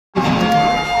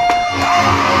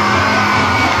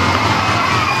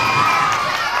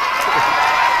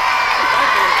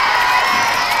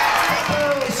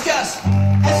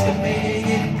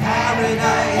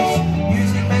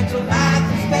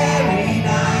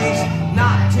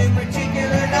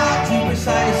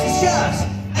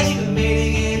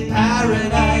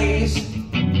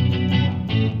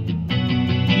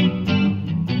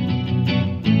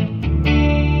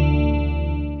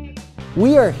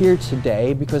are here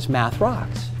today because math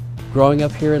rocks. Growing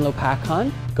up here in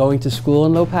Lopakon, going to school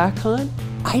in Lopakon,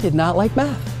 I did not like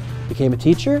math. Became a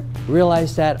teacher,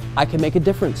 realized that I can make a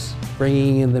difference.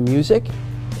 Bringing in the music,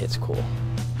 it's cool.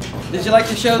 Did you like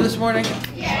the show this morning?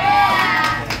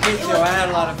 Yeah! Me too, I had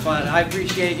a lot of fun. I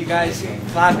appreciate you guys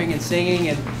clapping and singing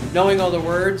and knowing all the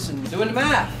words and doing the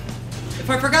math. If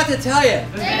I forgot to tell you,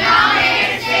 the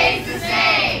denominator stays the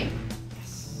same!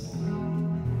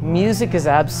 Music is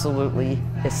absolutely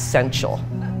essential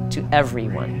to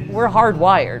everyone. We're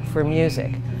hardwired for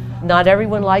music. Not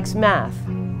everyone likes math,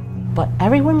 but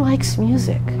everyone likes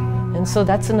music. And so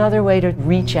that's another way to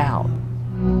reach out.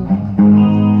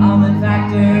 Common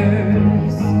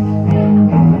factors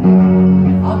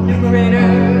of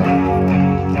numerator.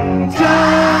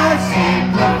 Just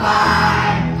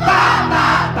simplify. Ba, ba,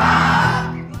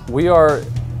 ba. We are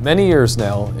many years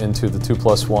now into the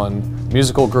 2+1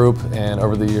 musical group, and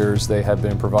over the years they have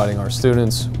been providing our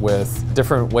students with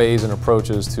different ways and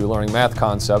approaches to learning math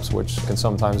concepts, which can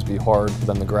sometimes be hard for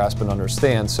them to grasp and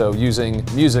understand. So using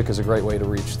music is a great way to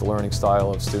reach the learning style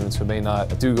of students who may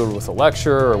not do good with a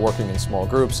lecture or working in small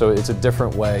groups. So it's a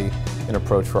different way and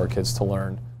approach for our kids to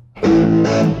learn.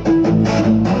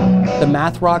 The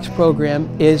Math Rocks program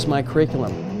is my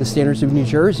curriculum. The standards of New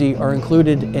Jersey are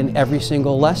included in every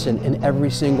single lesson, in every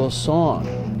single song.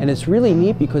 And it's really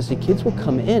neat because the kids will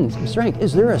come in, Mr. Hank,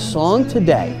 is there a song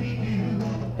today?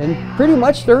 And pretty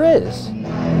much there is. Learn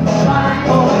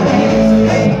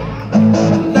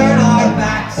our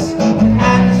facts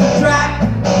and subtract.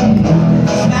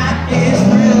 Math is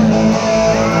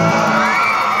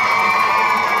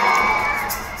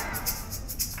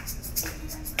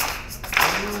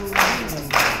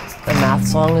The math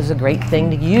song is a great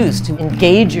thing to use to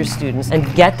engage your students and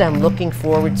get them looking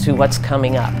forward to what's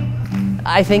coming up.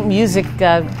 I think music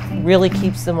really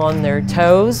keeps them on their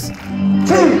toes. 2, 4,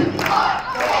 6,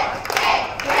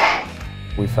 8,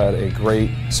 We've had a great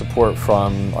support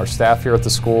from our staff here at the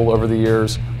school over the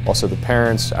years, also the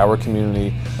parents, our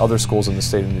community, other schools in the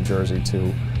state of New Jersey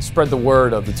to spread the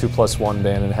word of the 2+1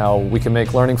 band and how we can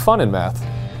make learning fun in math.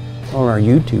 On our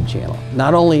YouTube channel,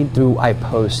 not only do I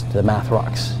post the Math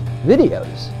Rocks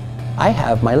videos, I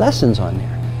have my lessons on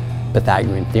there.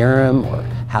 Pythagorean theorem or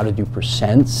how to do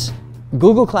percents.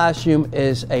 Google Classroom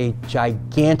is a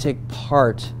gigantic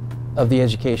part of the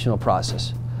educational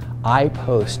process. I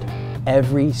post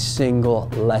every single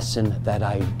lesson that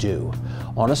I do.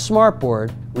 On a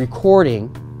smartboard, recording,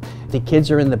 the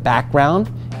kids are in the background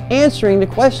answering the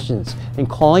questions and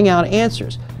calling out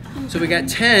answers. So we got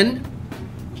 10.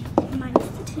 Minus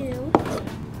 2.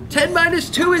 10 minus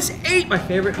 2 is 8. My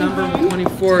favorite number,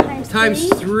 24 times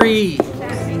 3.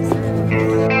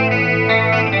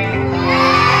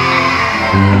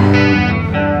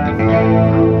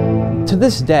 To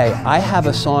this day, I have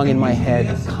a song in my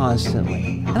head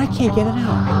constantly, and I can't get it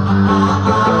out.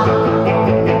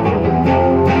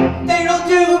 They don't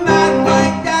do math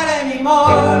like that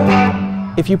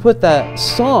anymore. If you put the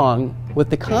song with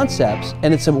the concepts,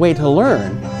 and it's a way to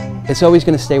learn, it's always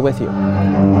going to stay with you.